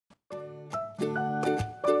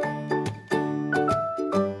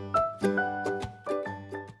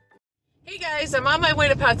guys, I'm on my way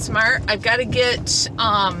to PetSmart. I've got to get,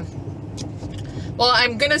 well,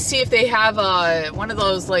 I'm going to see if they have one of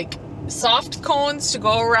those, like, soft cones to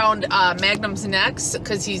go around Magnum's necks,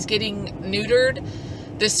 because he's getting neutered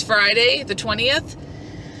this Friday, the 20th.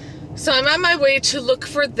 So I'm on my way to look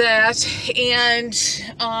for that, and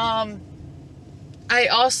I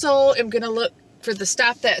also am going to look for the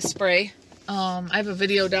Stop That spray. I have a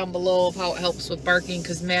video down below of how it helps with barking,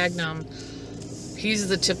 because Magnum, he's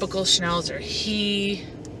the typical Schnauzer. He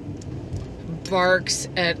barks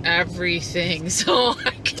at everything, so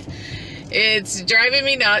it's driving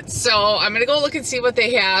me nuts. So I'm gonna go look and see what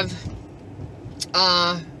they have.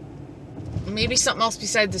 Maybe something else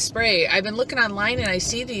besides the spray. I've been looking online and I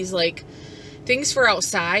see these like things for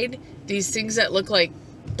outside, these things that look like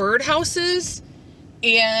bird houses,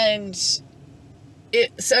 and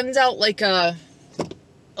it sends out like a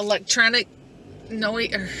electronic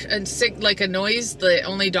noise, like a noise that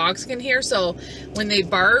only dogs can hear. So when they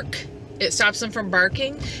bark, it stops them from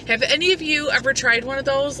barking. Have any of you ever tried one of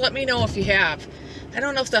those? Let me know if you have. I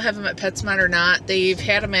don't know if they'll have them at PetSmart or not. They've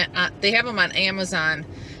had them at, they have them on Amazon.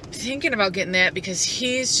 I'm thinking about getting that because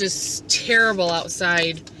he's just terrible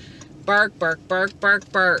outside. Bark, bark, bark,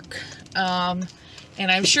 bark, bark. And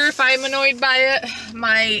I'm sure if I'm annoyed by it,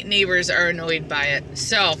 my neighbors are annoyed by it.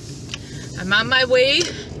 So I'm on my way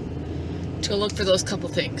to look for those couple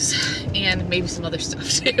things, and maybe some other stuff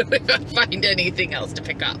too if I find anything else to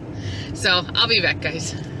pick up. So I'll be back,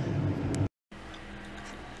 guys.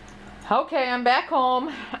 Okay, I'm back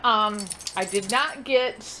home. I did not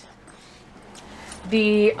get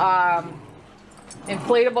the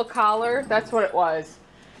inflatable collar. That's what it was.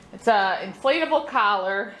 It's a inflatable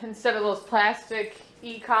collar instead of those plastic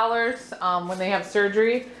e-collars when they have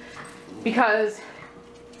surgery, because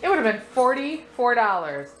it would have been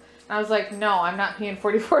 $44. I was like, no, I'm not paying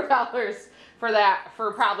 $44 for that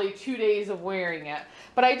for probably 2 days of wearing it.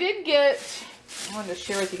 But I did get, I wanted to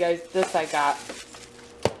share with you guys this I got.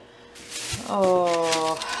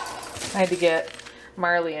 Oh, I had to get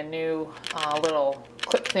Marley a new little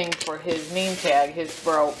clip thing for his name tag. His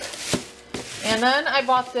broke. And then I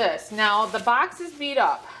bought this. Now, the box is beat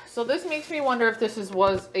up. So this makes me wonder if this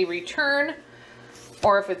was a return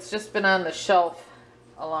or if it's just been on the shelf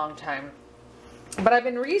a long time. But I've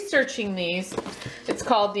been researching these. It's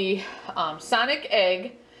called the Sonic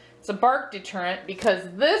Egg. It's a bark deterrent, because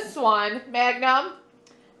this one, Magnum,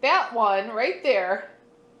 that one right there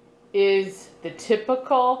is the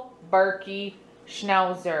typical Barky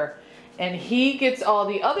Schnauzer. And he gets all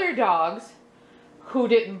the other dogs who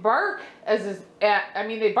didn't bark I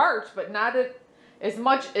mean, they barked, but not as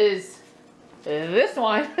much as this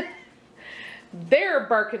one. They're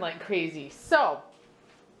barking like crazy. So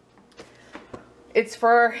it's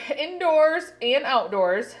for indoors and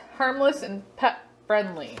outdoors, harmless and pet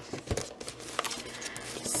friendly.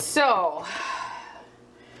 So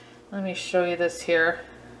let me show you this here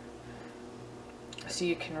so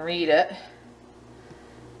you can read it.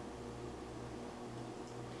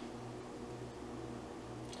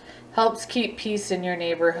 Helps keep peace in your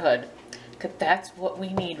neighborhood, because that's what we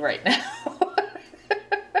need right now.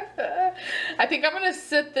 I think I'm going to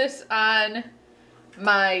sit this on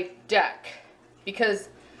my deck, because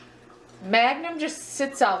Magnum just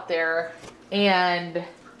sits out there and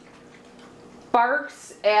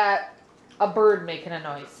barks at a bird making a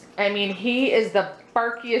noise. I mean, he is the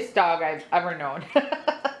barkiest dog I've ever known.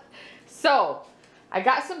 So I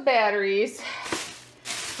got some batteries,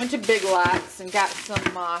 went to Big Lots and got some,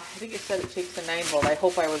 I think it said it takes a 9-volt. I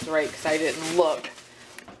hope I was right because I didn't look.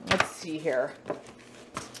 Let's see here.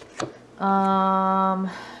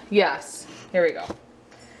 Yes, here we go.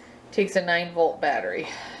 Takes a 9-volt battery.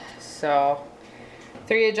 So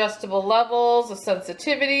 3 adjustable levels of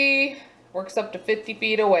sensitivity, works up to 50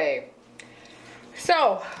 feet away.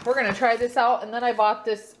 So we're gonna try this out. And then I bought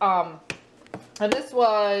this, and this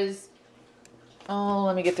was, oh,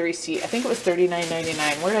 let me get the receipt. I think it was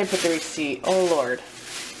 $39.99. Where did I put the receipt? Oh, Lord.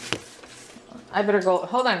 I better go.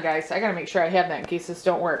 Hold on, guys. I got to make sure I have that in case this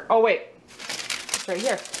don't work. Oh, wait. It's right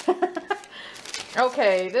here.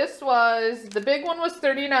 Okay, this was, the big one was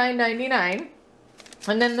 $39.99.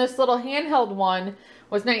 And then this little handheld one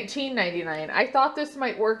was $19.99. I thought this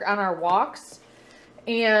might work on our walks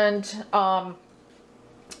and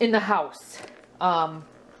in the house.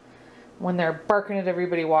 When they're barking at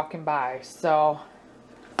everybody walking by. So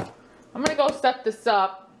I'm gonna go set this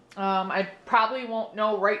up. I probably won't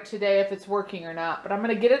know right today if it's working or not, but I'm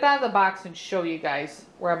gonna get it out of the box and show you guys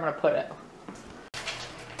where I'm gonna put it.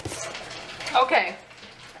 Okay,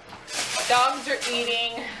 dogs are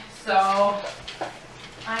eating, so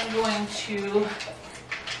I'm going to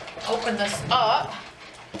open this up.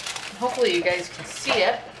 hopefully you guys can see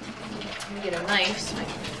it. Let me get a knife so I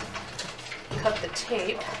can cut the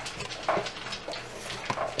tape.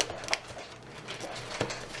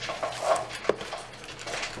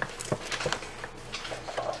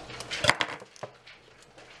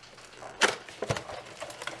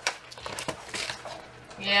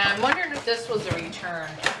 Yeah, I'm wondering if this was a return.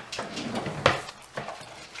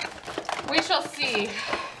 We shall see.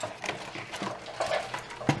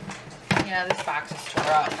 Yeah, this box is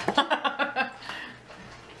tore up.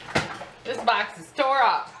 This box is tore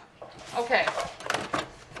up. Okay.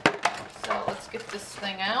 So let's get this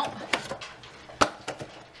thing out.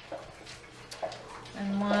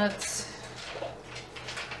 And let's...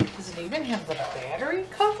 Does it even have the battery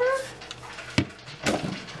cover?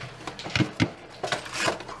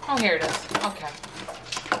 Oh, here it is. Okay.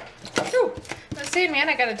 Whew. I was saying, man,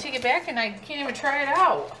 I gotta take it back and I can't even try it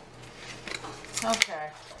out. Okay.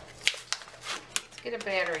 Let's get a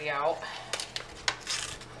battery out.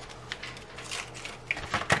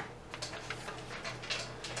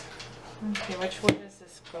 Okay, which way does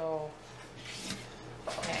this go?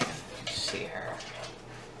 Okay, let's see here.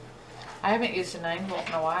 I haven't used a 9-volt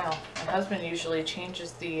in a while. My husband usually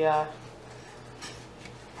changes the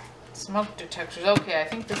smoke detectors. Okay, I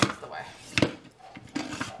think this is the way.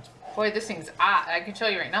 Boy, this thing's odd. I can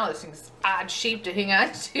tell you right now, this thing's odd shape to hang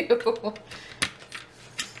on to. Okay.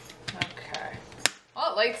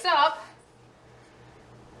 Oh, it lights up.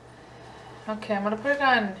 Okay, I'm gonna put it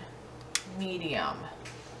on medium.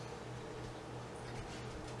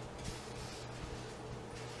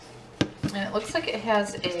 And it looks like it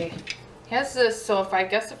has this, so if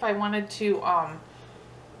I wanted to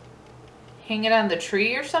hang it on the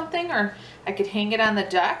tree or something, or I could hang it on the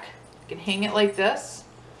deck. I could hang it like this.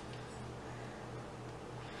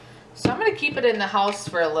 So I'm going to keep it in the house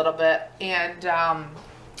for a little bit and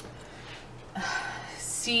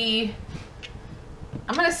see.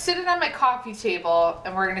 I'm going to sit it on my coffee table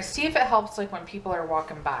and we're going to see if it helps, like when people are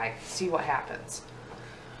walking by. See what happens.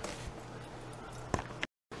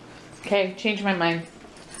 Okay, change my mind.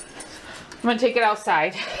 I'm going to take it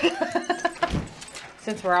outside.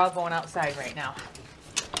 Since we're all going outside right now.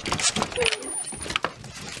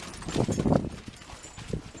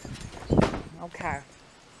 Okay.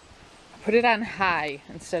 Put it on high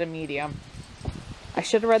instead of medium. I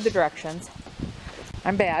should have read the directions.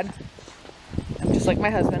 I'm bad. I'm just like my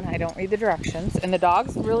husband. I don't read the directions. And the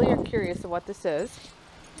dogs really are curious of what this is.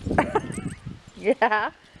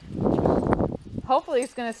 Yeah. Hopefully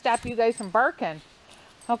it's going to stop you guys from barking.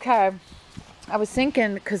 Okay. I was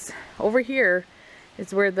thinking, because over here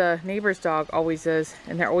is where the neighbor's dog always is,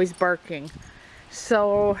 and they're always barking.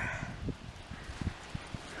 So,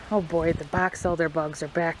 oh boy, the box elder bugs are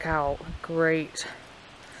back out. Great.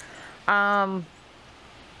 I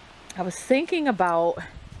was thinking about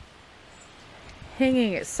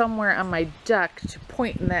hanging it somewhere on my deck to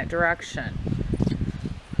point in that direction.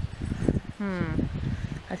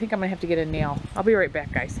 I think I'm gonna have to get a nail. I'll be right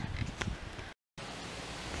back, guys.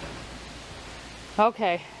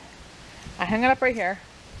 Okay. I hung it up right here,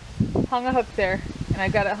 hung a hook there, and I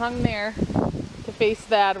got it hung there to face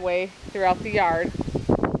that way throughout the yard.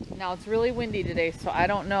 Now it's really windy today, so I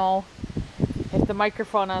don't know if the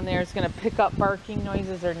microphone on there is going to pick up barking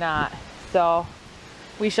noises or not. So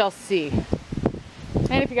we shall see.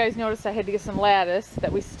 And if you guys noticed, I had to get some lattice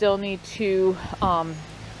that we still need to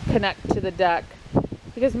connect to the deck,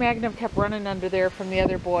 because Magnum kept running under there from the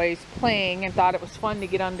other boys playing and thought it was fun to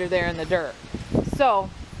get under there in the dirt. So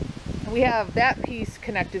we have that piece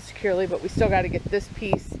connected securely, but we still got to get this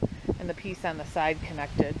piece and the piece on the side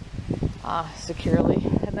connected securely.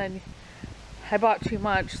 And then I bought too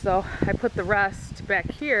much, so I put the rest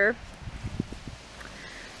back here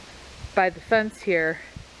by the fence here,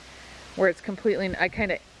 where it's completely, I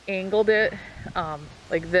kind of angled it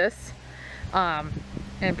like this,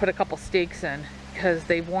 and put a couple stakes in, because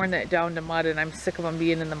they've worn it down to mud and I'm sick of them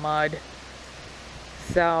being in the mud.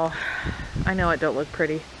 So I know it don't look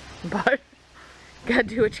pretty, but gotta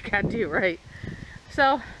do what you gotta do, right?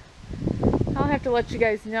 So I'll have to let you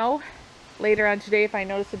guys know later on today if I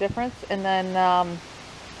notice a difference, and then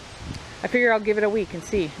I figure I'll give it a week and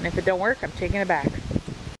see, and if it don't work, I'm taking it back.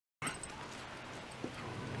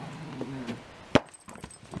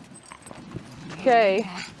 Okay,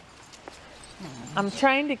 I'm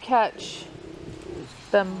trying to catch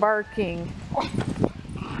them barking.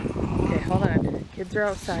 Okay, hold on. Kids are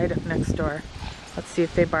outside up next door. Let's see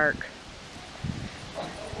if they bark.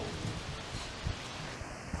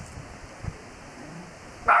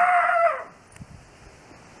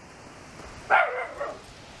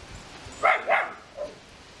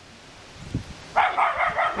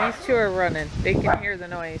 These two are running. They can hear the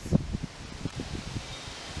noise.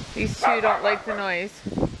 These two don't like the noise.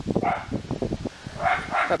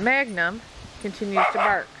 But Magnum continues to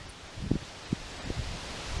bark.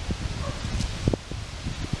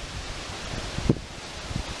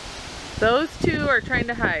 Those two are trying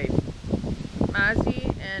to hide.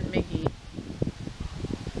 Mozzie and Miggy.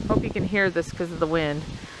 Hope you can hear this because of the wind.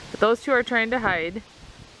 But those two are trying to hide.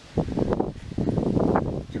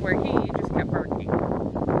 To where he just kept barking.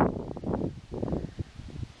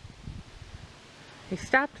 He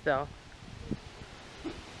stopped though.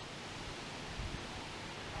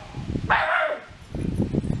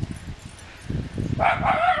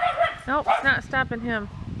 Nope, it's not stopping him.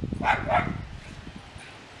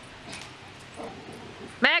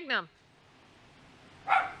 Magnum!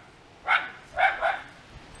 I'm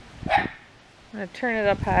gonna turn it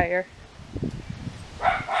up higher.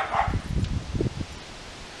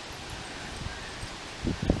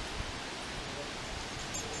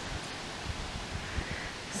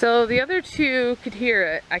 So the other two could hear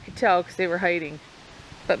it, I could tell because they were hiding.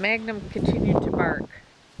 But Magnum continued to bark.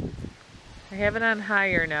 I have it on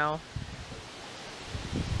higher now.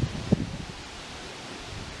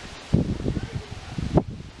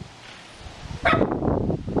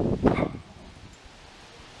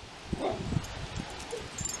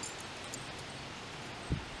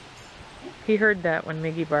 He heard that when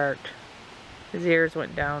Miggy barked. His ears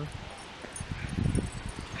went down.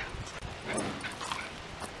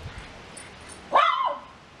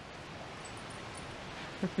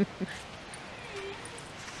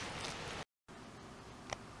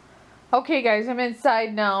 Okay guys, I'm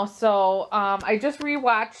inside now, so I just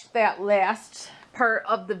rewatched that last part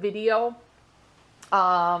of the video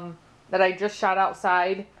that I just shot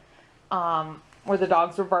outside where the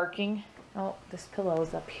dogs were barking. Oh, this pillow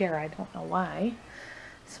is up here. I don't know why.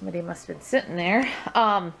 Somebody must have been sitting there.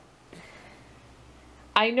 I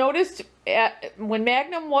noticed when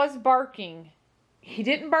Magnum was barking, he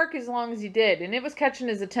didn't bark as long as he did, and it was catching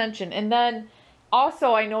his attention. And then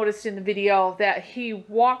also I noticed in the video that he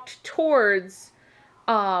walked towards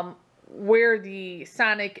where the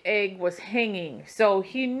Sonic Egg was hanging. So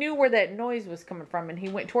he knew where that noise was coming from, and he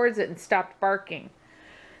went towards it and stopped barking.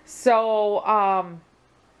 So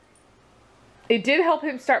it did help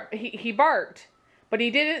him start. He barked, but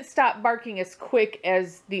he didn't stop barking as quick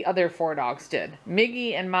as the other four dogs did.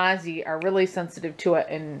 Miggy and Mozzie are really sensitive to it,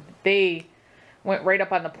 and they went right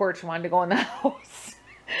up on the porch and wanted to go in the house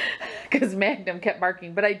because Magnum kept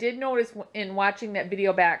barking. But I did notice in watching that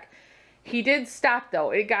video back, he did stop though.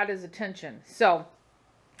 It got his attention. So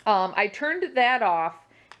I turned that off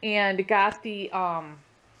and got the,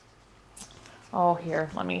 oh here,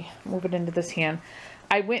 let me move it into this hand.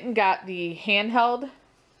 I went and got the Handheld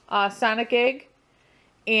Sonic Egg,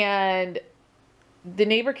 and the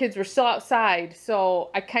neighbor kids were still outside,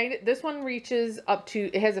 so this one reaches up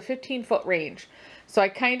to, it has a 15-foot range. So I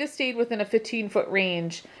kind of stayed within a 15-foot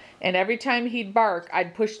range, and every time he'd bark,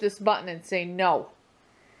 I'd push this button and say no.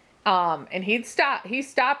 And he'd stop. He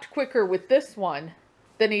stopped quicker with this one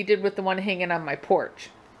than he did with the one hanging on my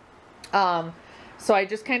porch. So I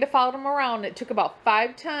just kind of followed him around. It took about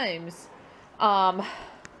 5 times.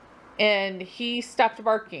 And he stopped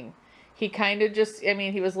barking. He kind of just, I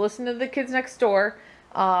mean, he was listening to the kids next door,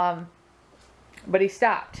 but he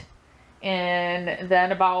stopped. And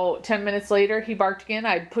then about 10 minutes later, he barked again.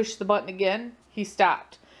 I pushed the button again. He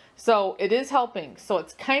stopped. So it is helping. So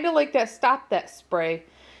it's kind of like that Stop That spray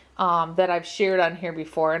that I've shared on here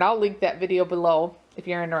before. And I'll link that video below if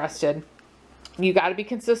you're interested. You got to be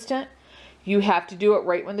consistent. You have to do it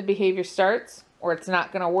right when the behavior starts, or it's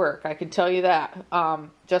not going to work. I can tell you that.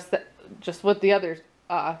 Just with the others,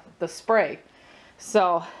 the spray.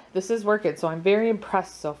 So this is working. So I'm very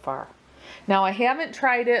impressed so far. Now I haven't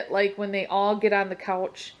tried it like when they all get on the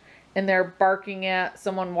couch and they're barking at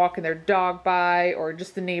someone walking their dog by, or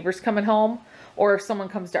just the neighbors coming home, or if someone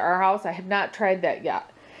comes to our house. I have not tried that yet.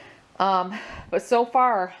 But so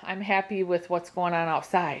far I'm happy with what's going on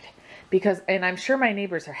outside, and I'm sure my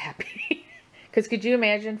neighbors are happy. Because could you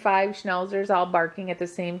imagine 5 schnauzers all barking at the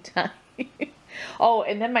same time? Oh,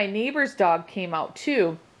 and then my neighbor's dog came out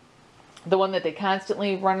too. The one that they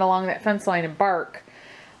constantly run along that fence line and bark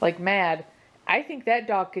like mad. I think that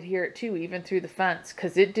dog could hear it too, even through the fence,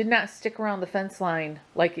 because it did not stick around the fence line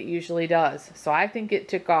like it usually does. So I think it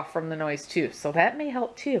took off from the noise too. So that may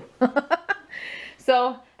help too.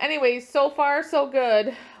 So anyways, so far so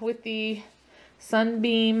good with the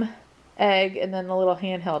Sunbeam Egg and then the little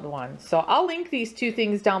handheld one. So I'll link these 2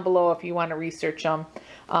 things down below if you want to research them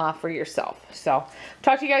for yourself. So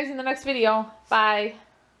talk to you guys in the next video. Bye.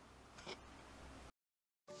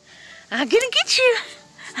 I'm gonna get you.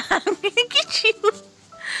 I'm gonna get you.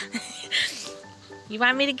 You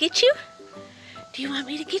want me to get you? Do you want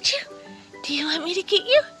me to get you? Do you want me to get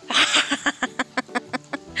you?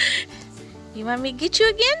 You want me to get you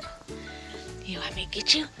again? You want me to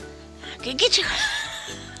get you? I'm gonna get you.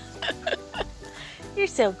 You're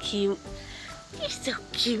so cute. You're so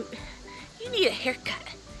cute. You need a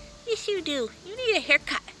haircut. Yes, you do. You need a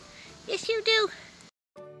haircut. Yes, you do.